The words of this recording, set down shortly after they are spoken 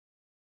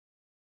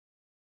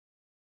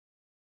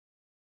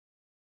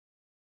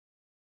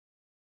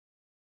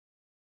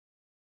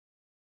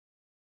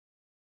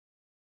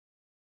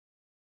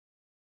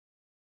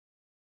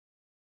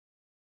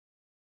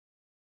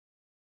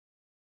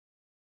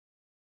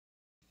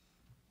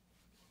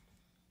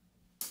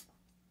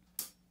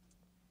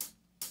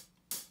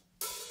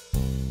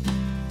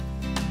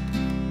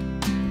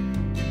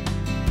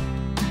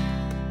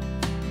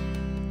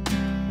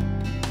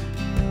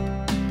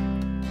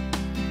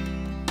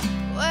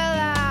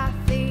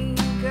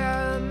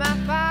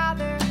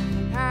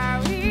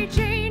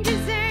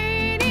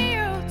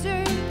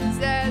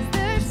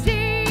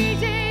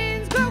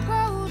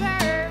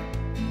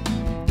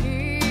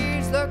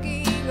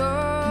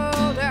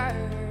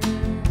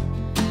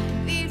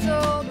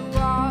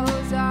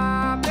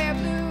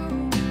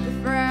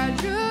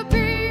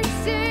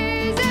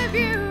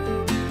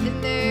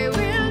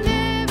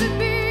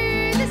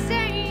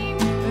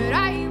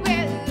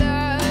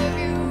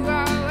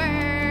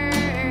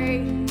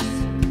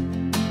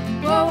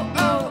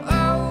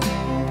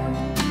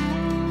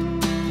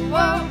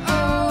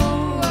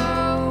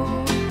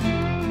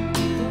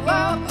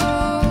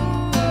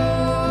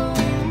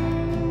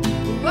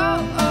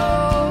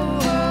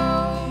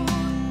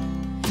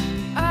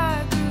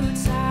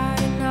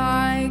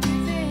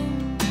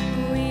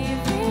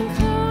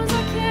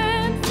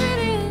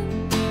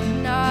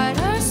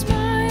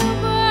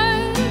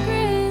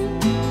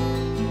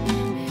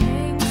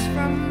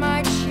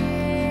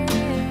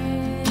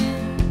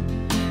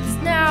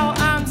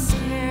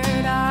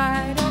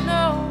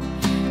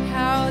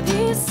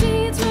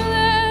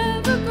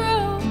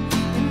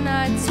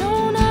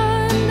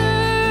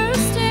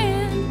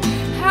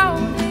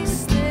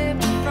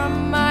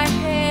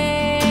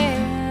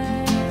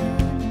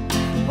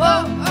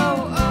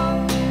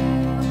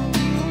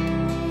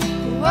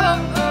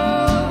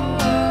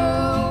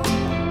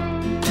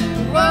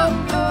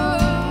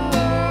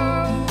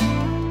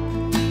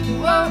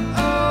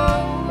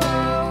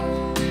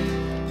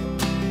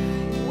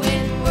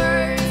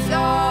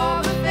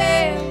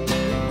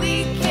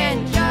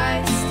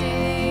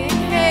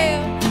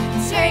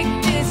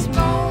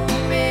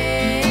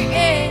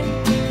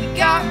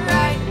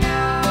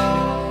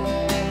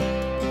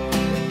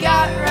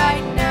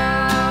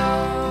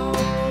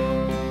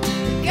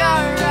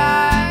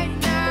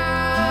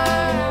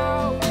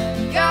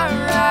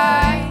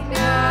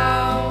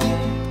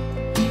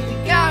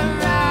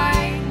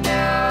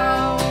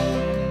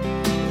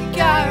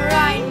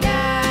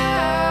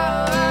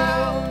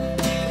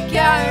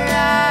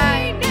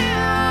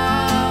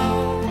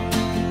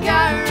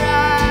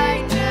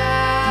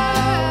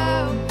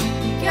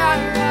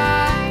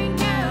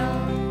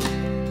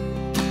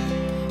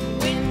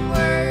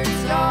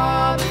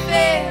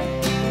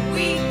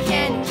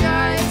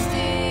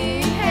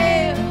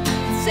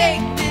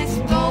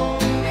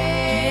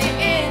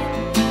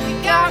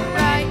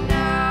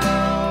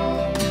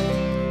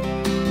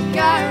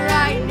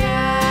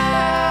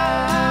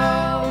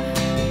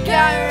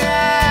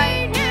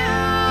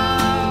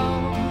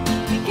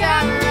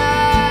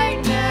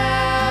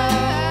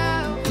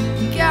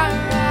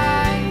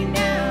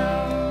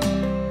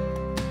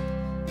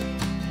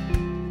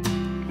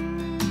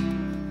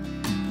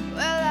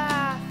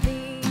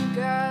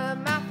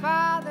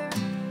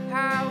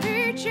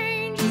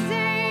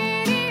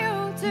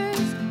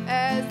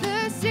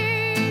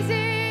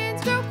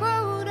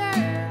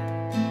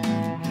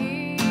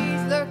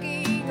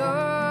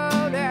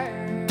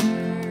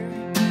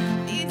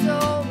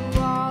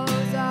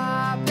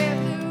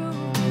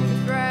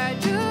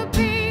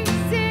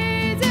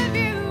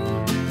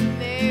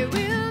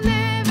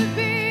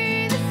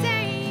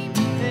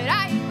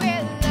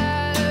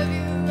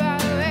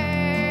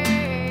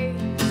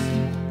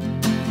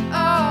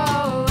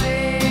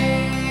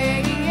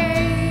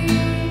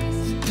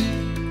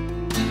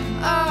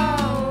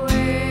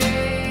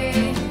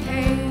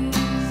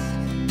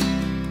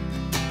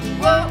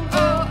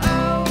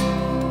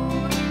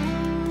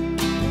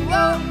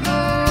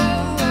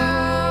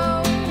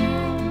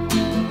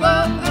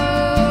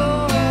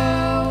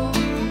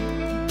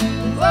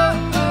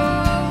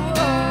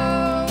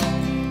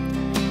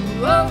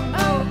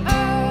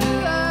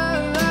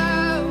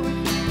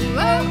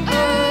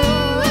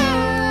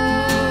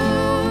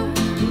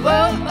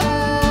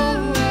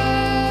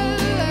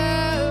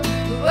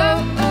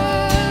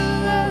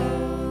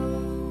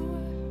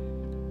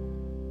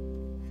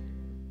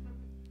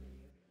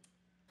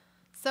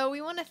So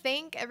we want to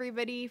thank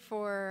everybody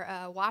for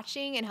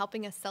watching and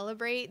helping us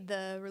celebrate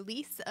the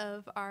release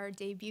of our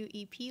debut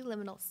EP,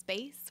 Liminal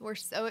Space. We're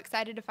so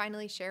excited to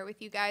finally share it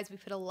with you guys. We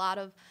put a lot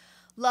of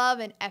love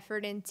and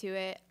effort into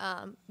it.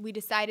 We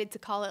decided to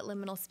call it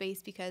Liminal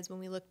Space because when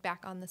we looked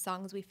back on the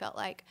songs, we felt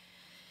like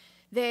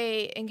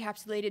they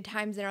encapsulated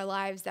times in our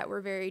lives that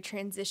were very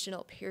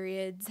transitional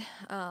periods.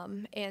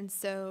 And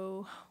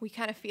so we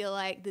kind of feel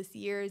like this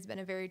year has been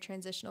a very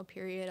transitional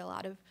period, a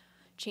lot of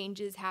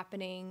changes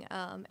happening,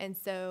 and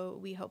so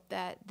we hope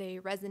that they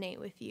resonate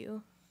with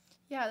you.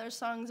 Yeah, there's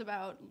songs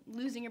about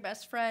losing your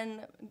best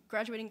friend,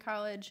 graduating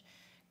college,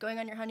 going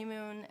on your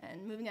honeymoon,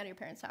 and moving out of your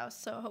parents'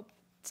 house. So I hope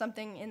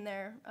something in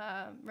there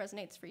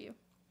resonates for you.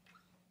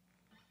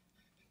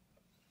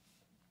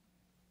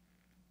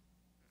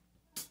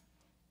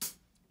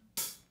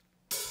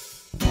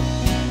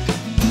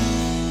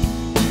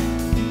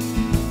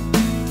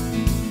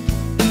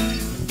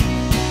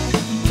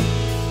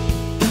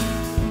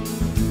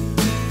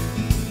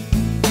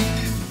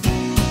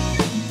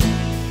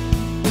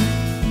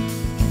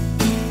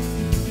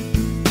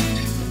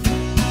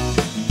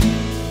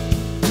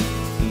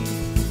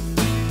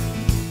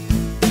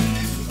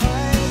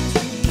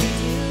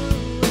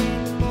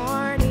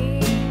 Morning.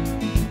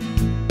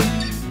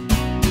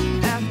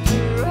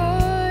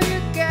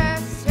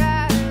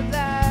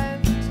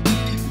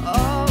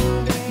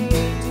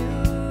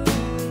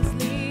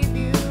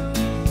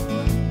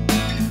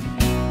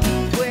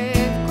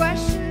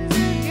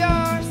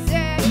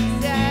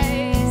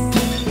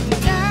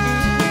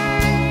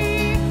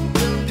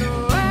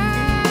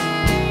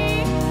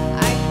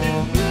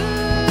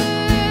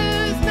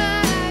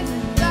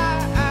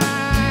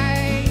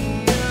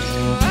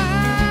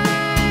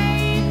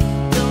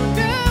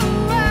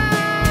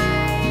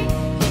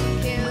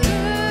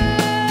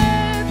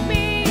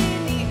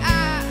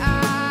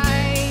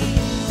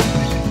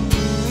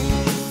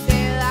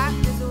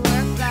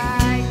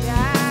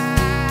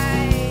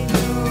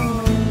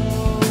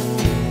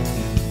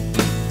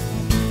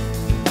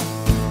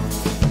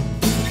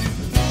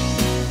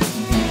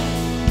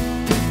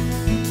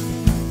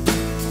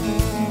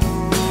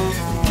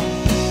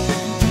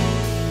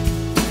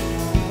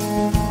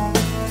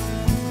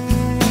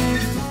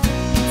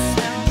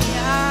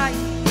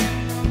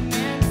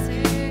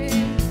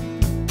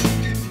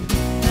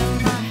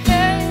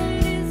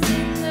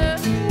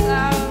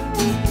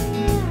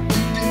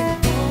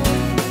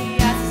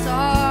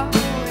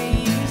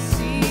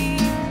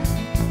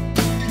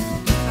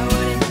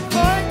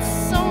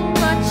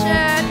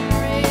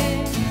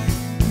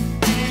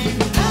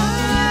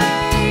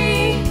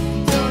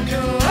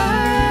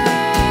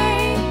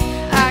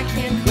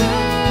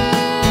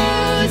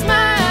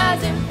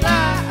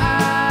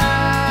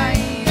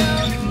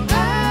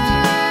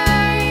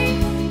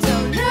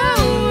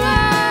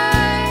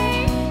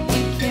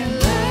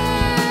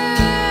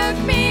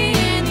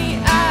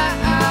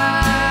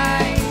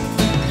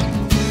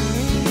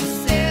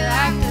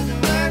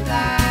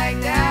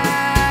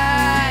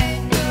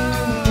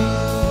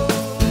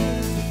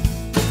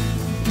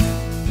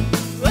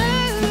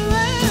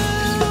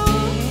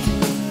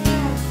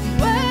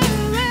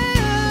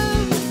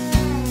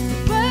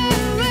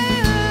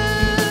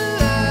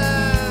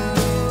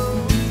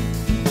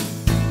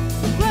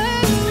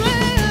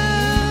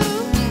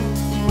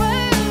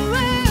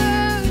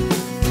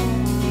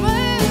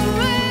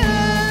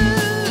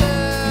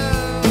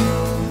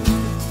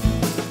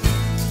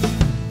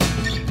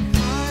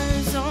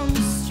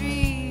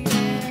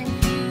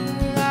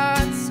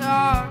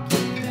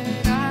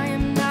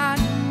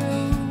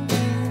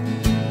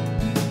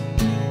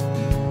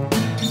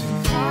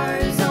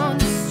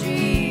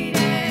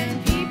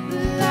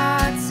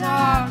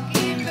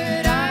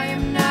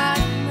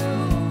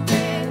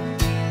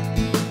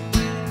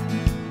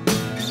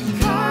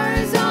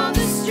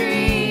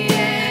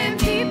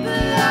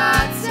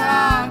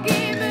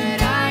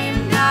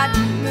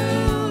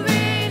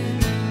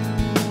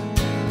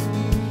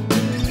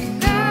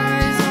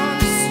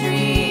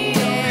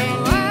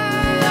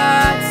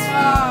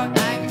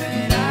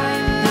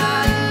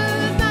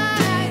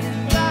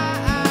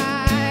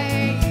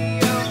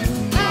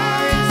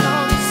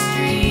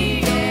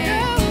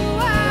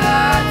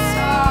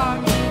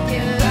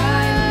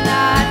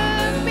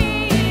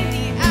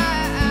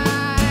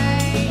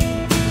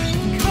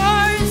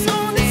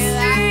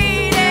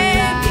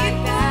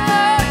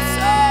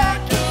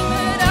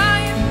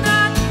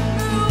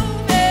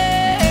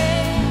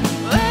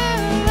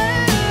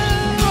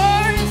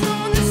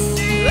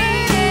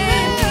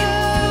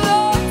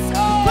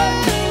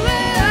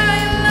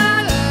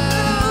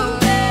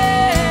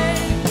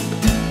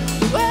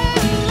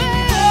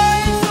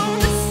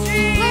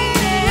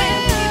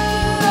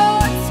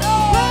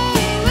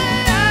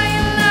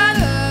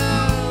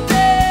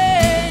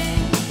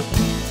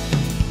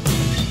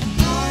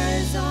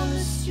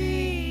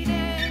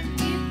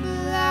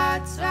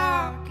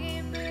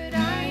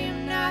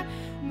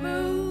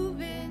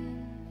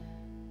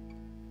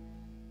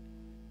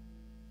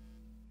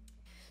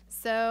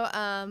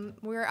 So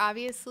we're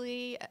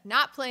obviously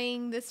not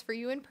playing this for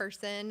you in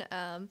person.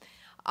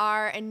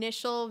 Our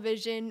initial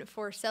vision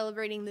for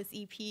celebrating this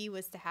EP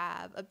was to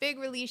have a big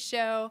release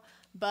show,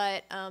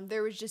 but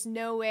there was just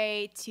no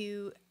way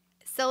to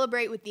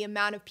celebrate with the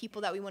amount of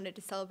people that we wanted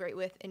to celebrate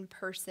with in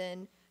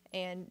person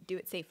and do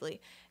it safely.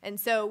 And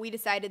so we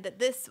decided that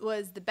this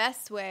was the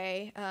best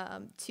way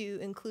to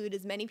include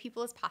as many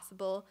people as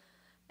possible.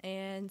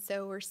 And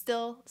so we're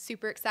still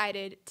super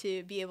excited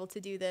to be able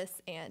to do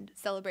this and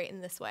celebrate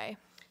in this way.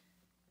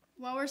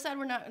 While we're sad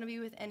we're not going to be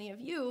with any of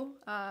you,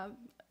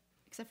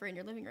 except for in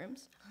your living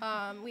rooms,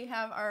 we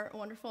have our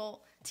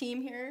wonderful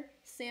team here.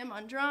 Sam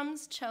on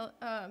drums,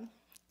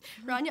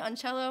 Ranya on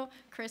cello,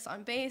 Chris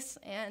on bass,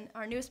 and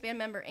our newest band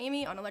member,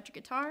 Amy, on electric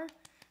guitar,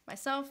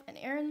 myself, and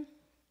Aaron.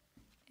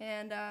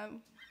 And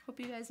hope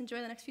you guys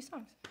enjoy the next few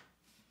songs.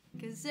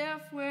 'Cause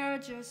if we're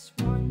just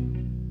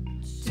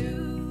 1,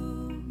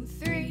 2,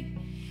 3,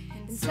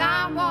 and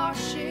time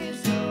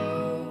washes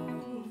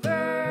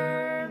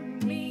over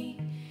me,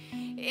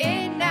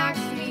 it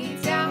knocks me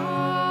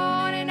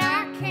down and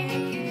I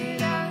can't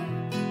get up.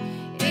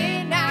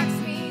 It knocks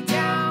me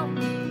down.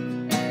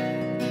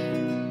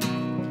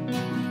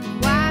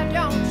 Why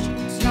don't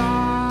you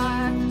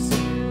talk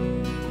to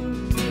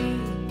me?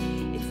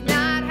 It's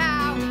not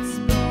how it's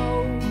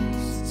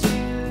supposed to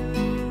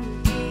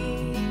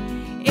be.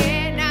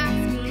 It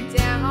knocks me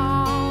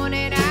down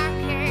and I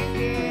can't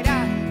get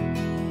up.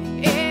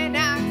 It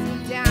knocks me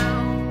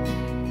down.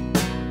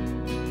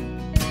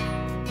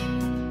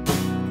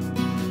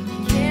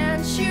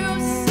 Can't you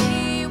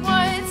see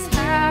what's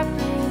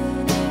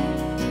happening?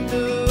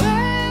 The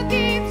world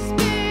keeps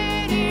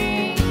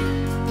spinning.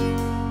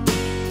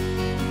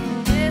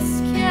 This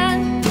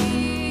can't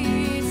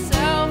be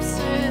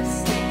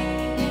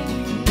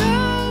self-sustaining. No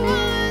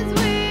one's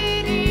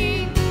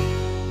waiting.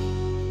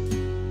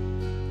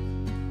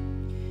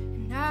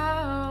 And I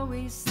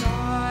always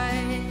thought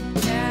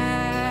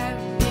that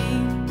we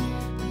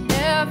would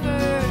never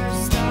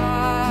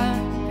stop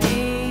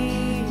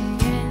being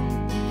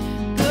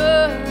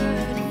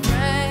good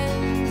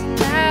friends.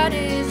 That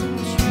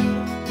isn't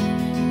true.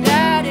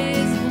 That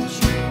isn't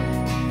true.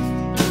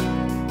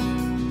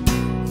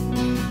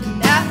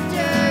 And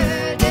after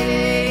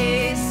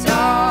this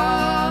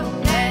all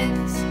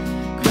ends,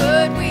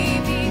 could we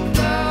be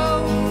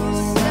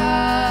close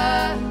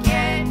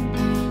again?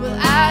 Well,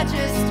 I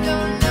just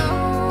don't know.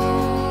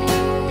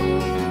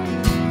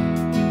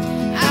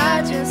 I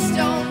just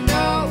don't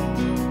know.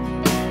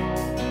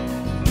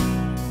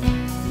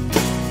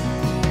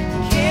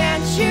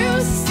 Can't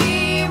you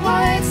see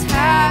what's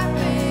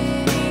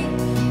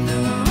happening?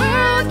 The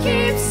world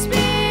keeps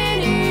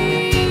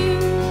spinning.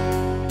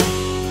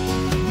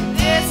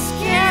 This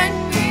can't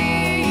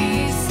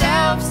be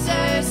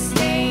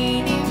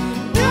self-sustaining.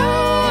 No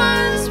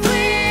one's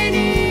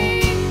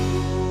winning.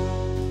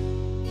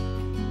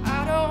 I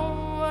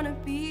don't want to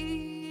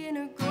be in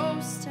a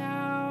ghost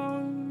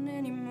town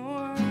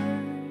anymore.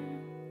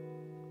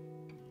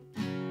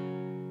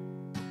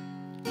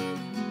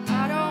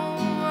 I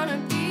don't want to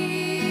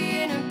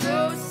be in a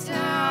ghost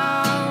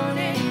town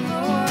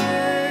anymore.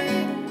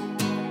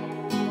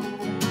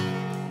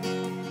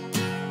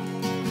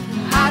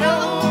 I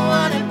don't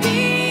want to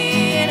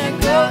be in a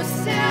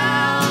ghost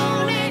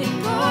town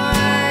anymore.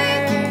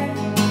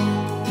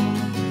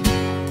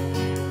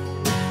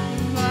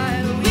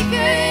 But we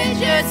could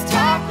just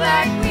talk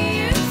like we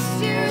used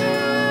to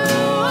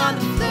on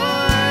the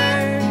floor.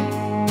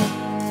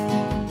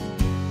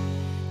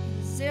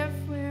 'Cause if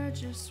we're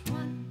just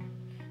 1,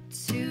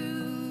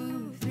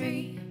 2,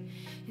 3,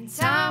 and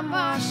time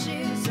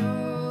washes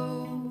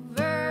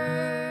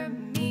over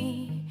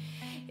me,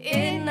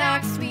 it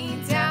knocks me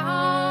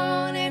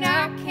down and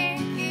I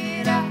can't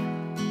get up.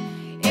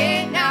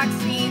 It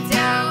knocks me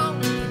down.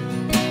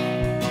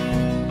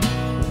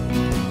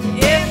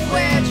 If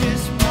we're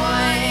just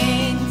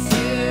 1,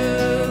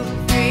 2,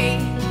 3,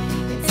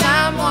 and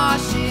time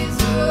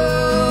washes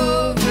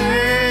over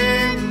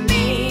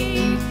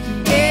me,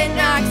 it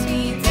knocks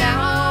me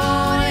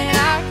down and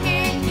I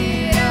can't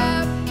get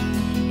up.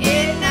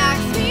 It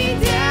knocks me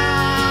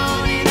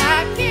down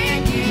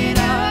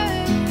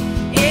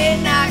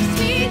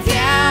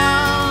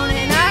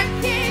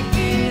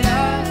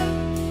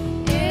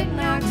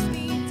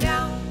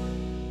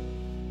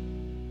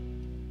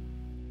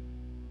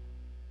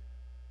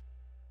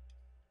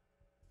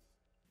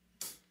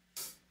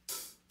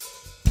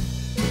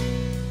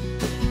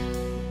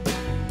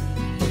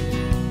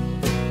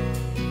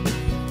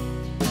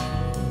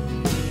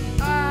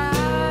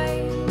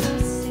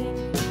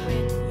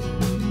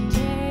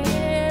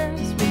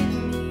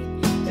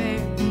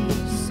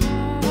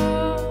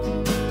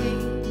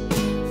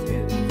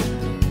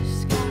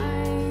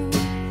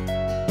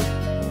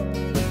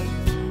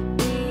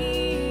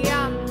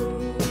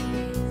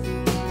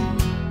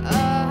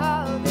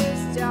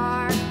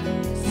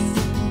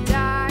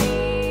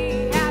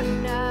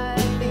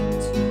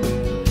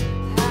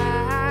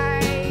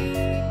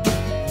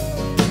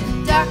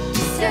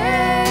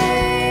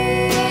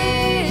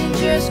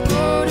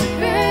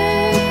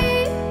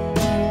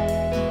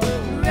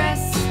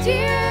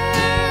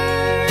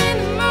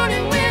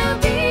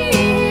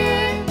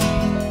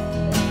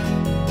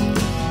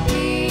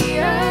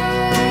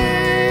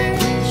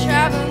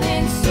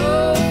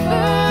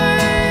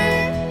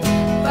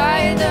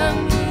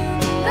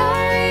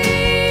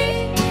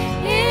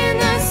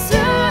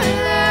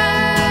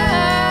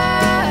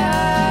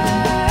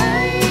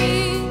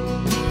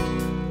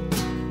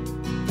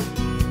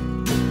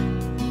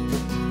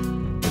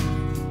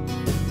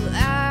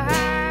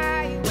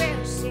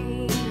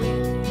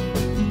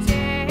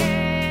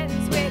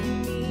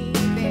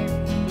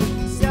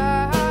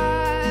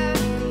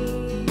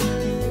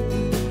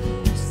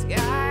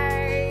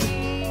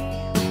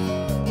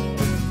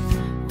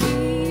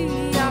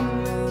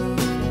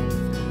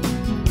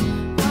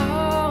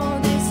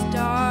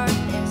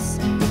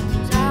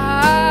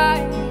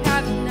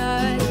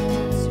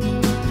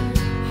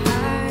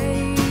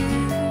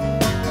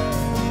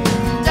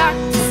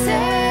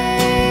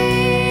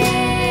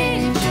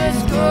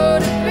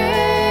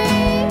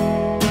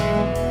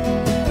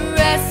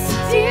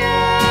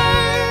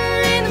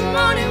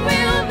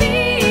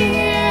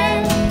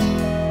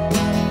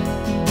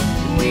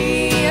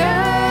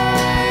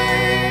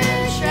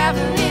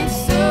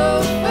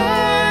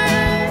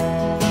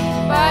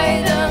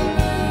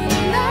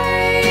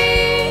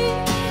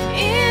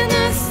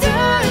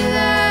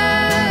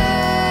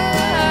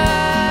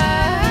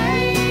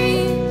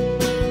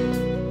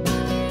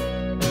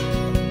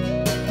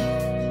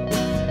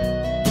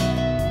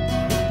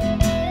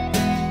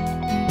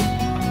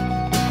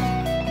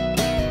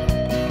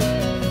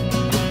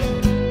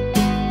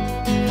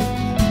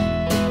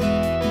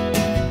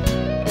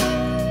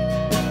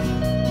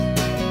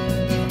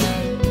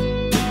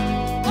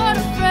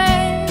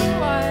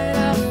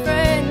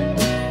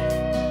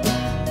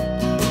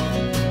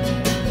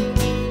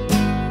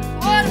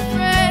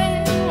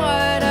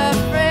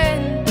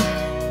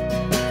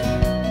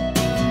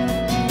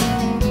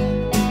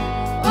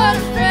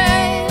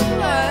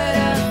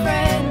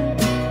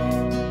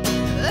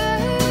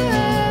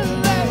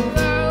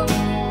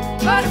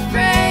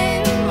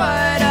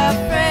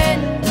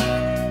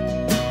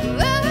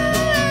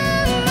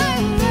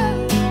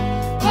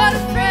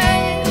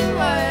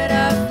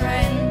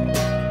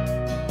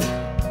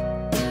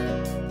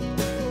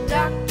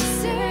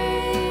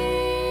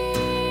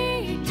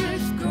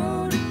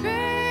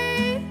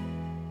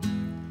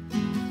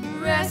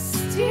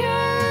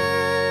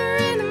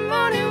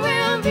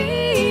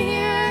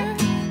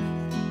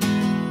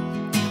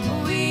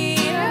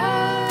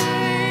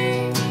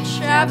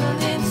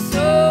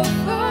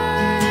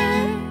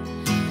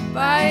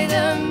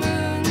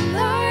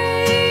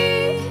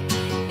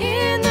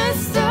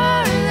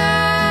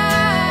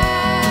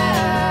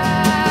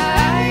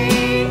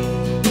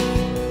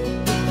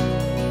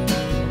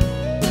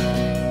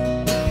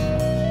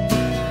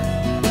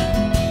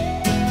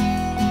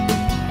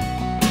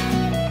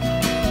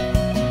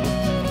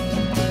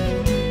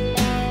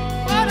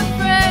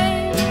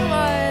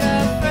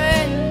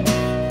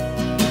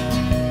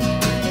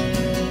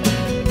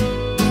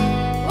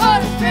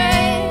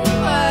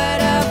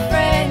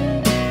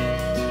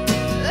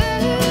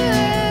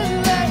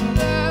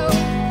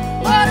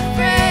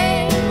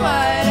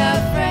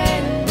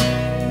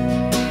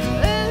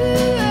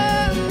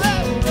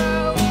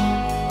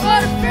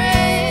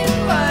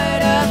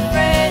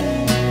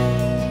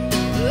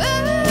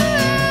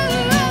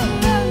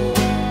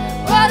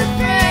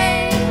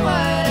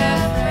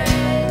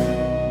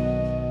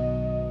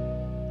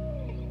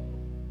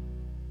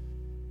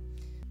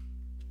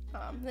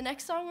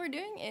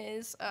doing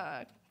is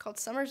called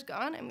Summer's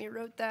Gone, and we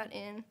wrote that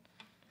in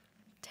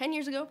 10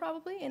 years ago,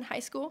 probably, in high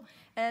school.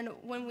 And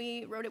when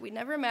we wrote it, we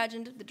never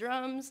imagined the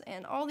drums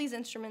and all these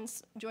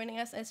instruments joining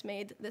us, and it's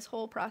made this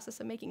whole process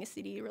of making a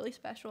CD really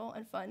special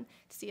and fun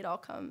to see it all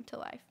come to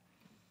life.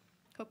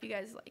 Hope you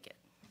guys like it.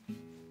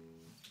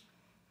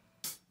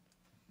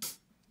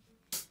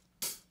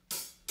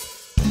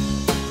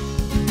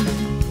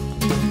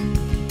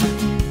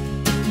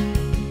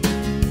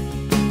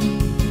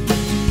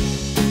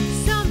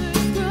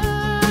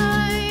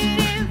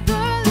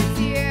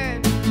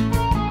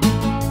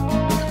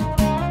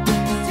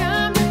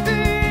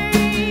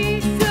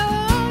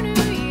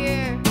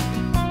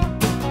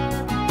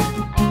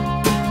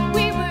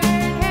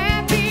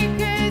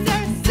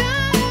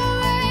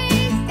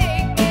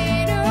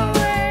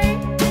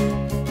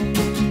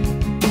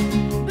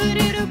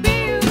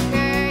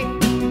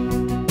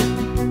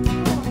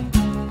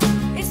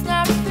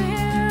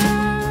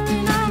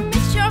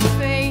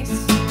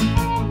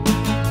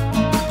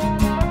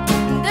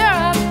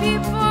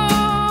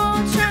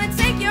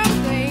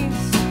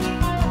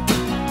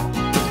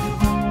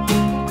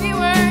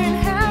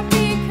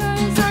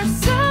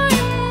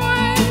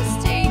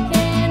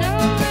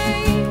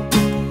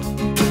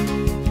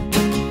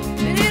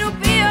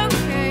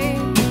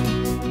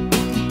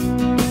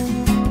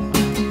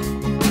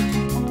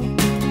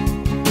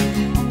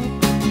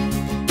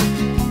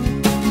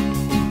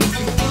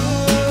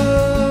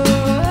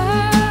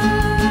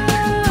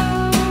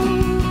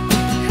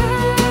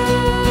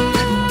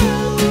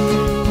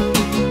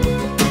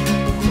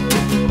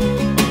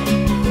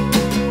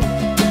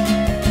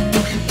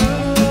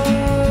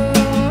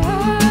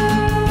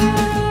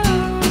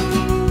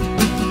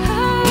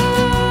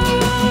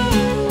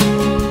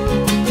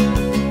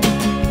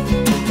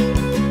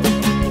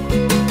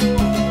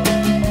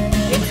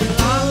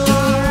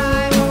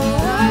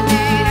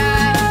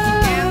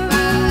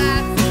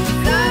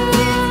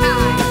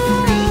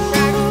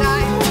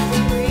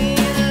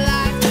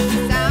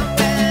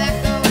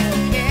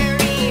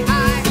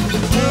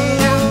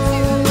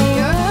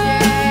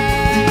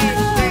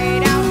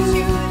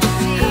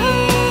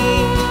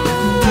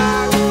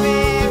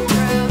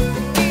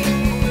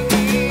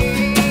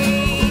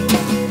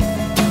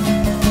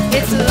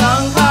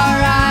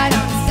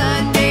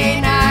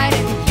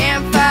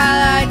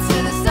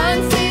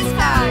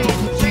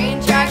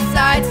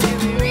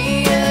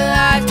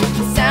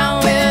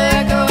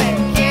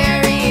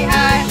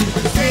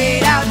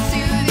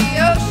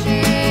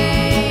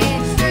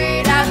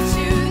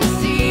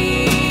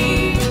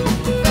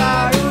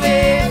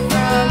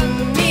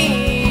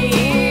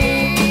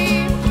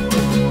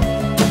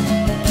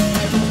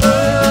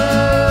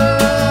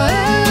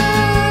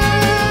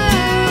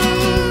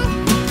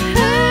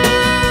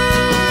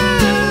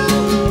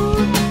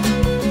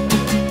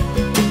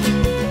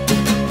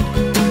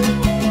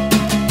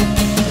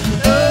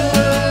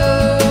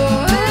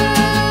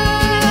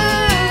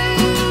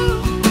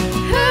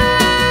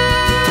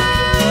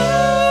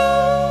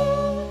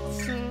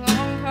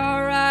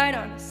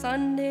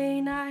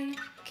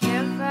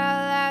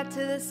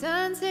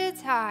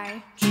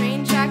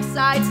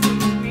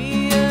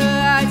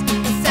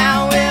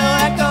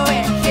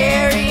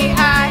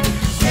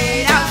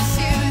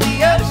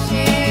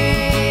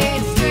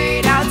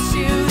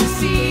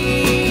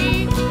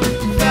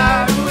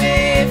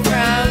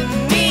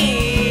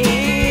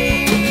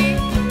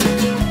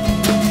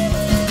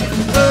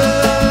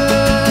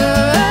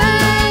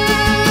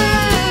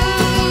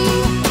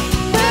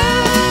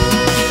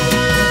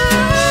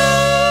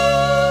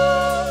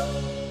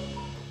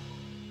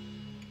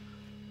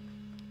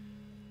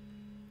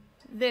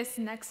 This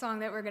next song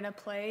that we're going to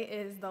play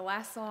is the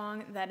last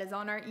song that is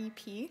on our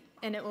EP,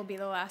 and it will be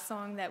the last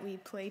song that we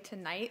play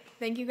tonight.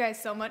 Thank you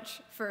guys so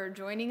much for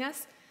joining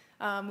us.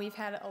 We've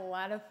had a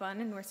lot of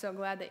fun, and we're so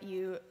glad that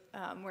you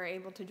were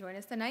able to join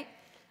us tonight.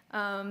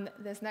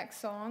 This next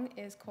song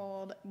is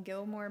called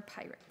Gilmore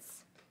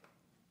Pirates.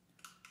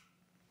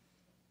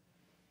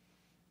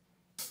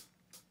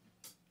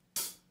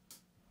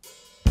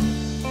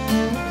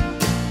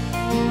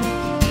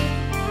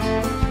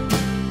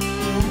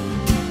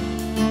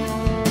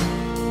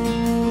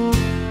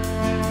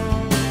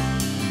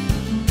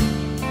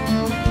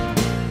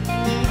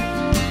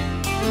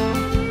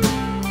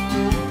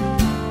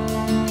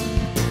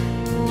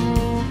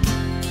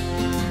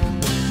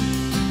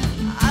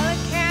 All I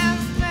can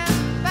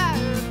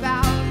remember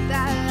about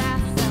that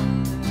last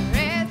summer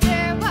is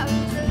there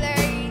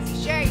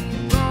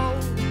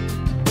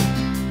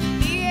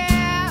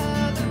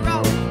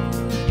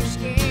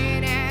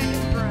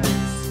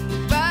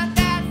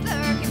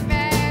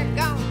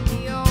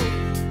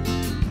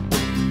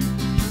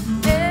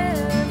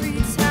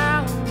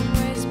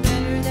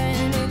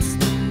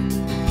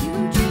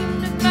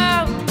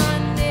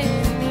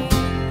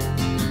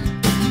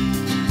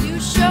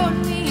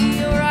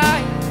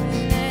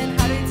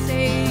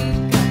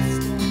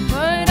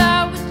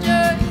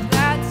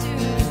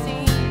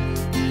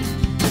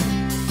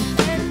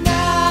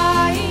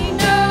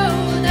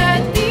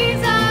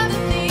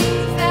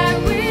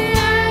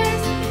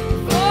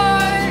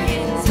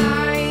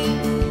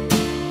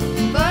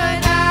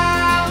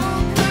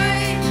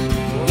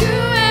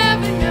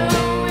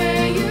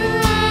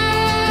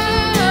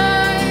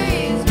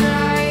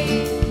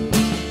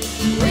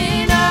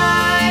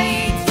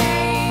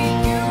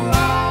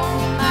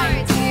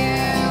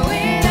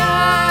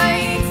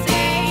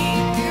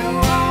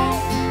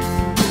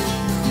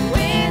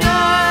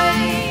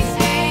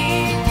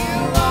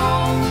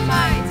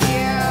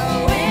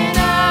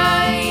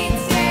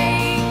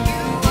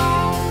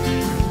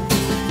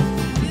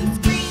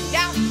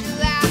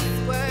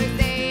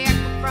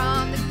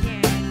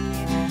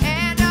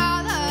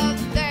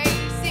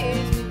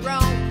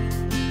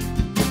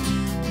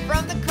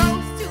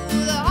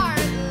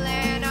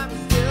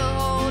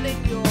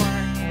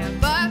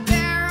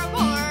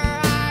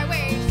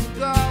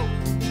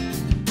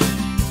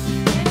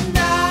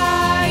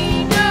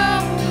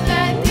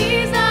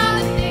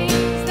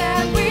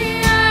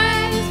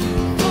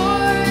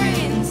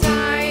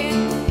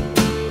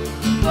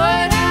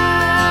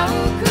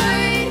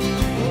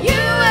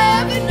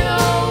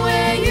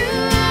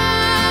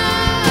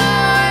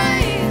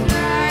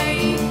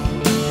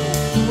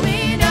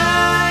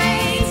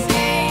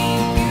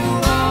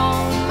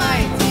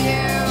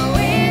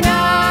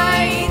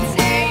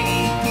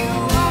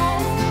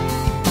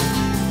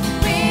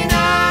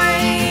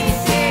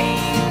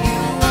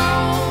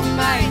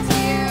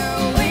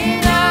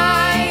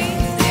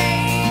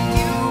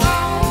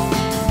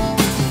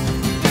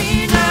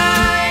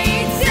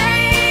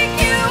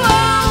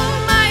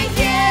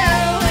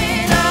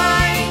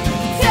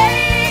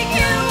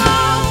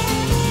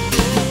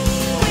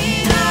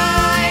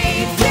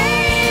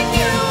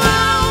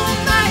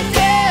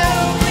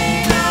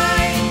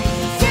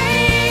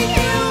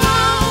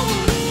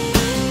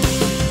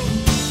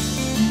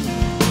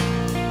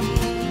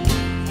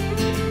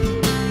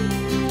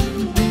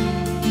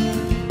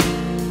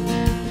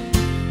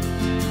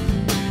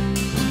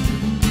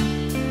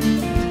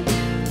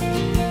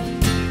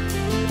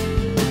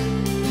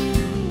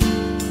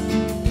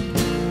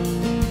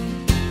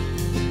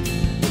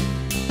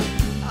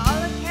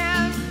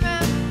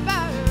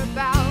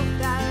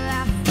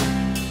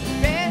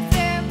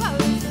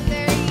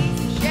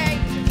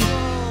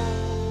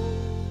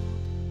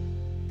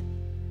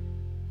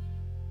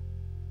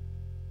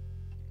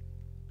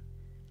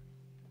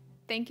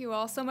thank you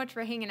all so much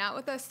for hanging out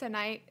with us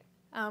tonight.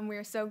 We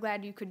are so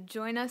glad you could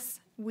join us.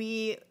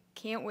 We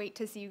can't wait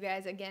to see you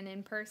guys again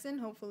in person,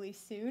 hopefully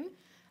soon.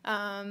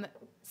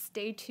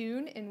 Stay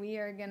tuned, and we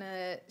are going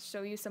to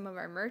show you some of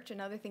our merch and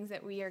other things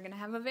that we are going to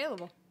have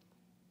available.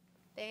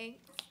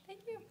 Thanks. Thank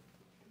you.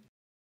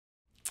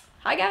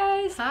 Hi,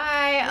 guys.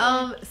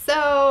 Hi.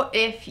 So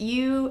if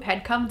you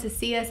had come to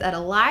see us at a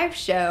live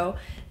show,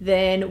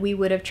 then we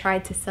would have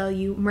tried to sell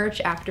you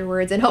merch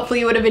afterwards, and hopefully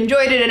you would have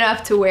enjoyed it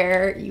enough to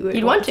where you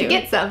would want to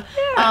get some.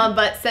 Yeah.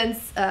 But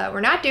since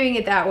we're not doing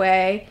it that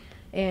way,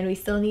 and we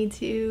still need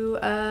to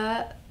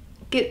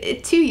get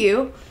it to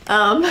you,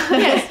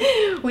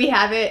 Yes. we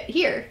have it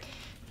here.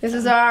 This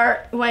is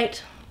our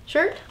white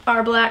shirt,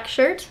 our black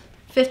shirt,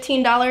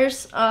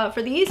 $15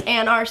 for these,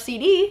 and our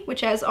CD,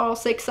 which has all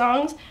 6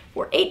 songs,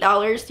 for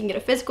 $8. You can get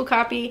a physical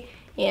copy,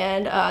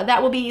 and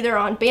that will be either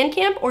on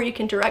Bandcamp or you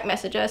can direct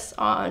message us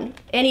on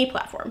any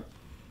platform.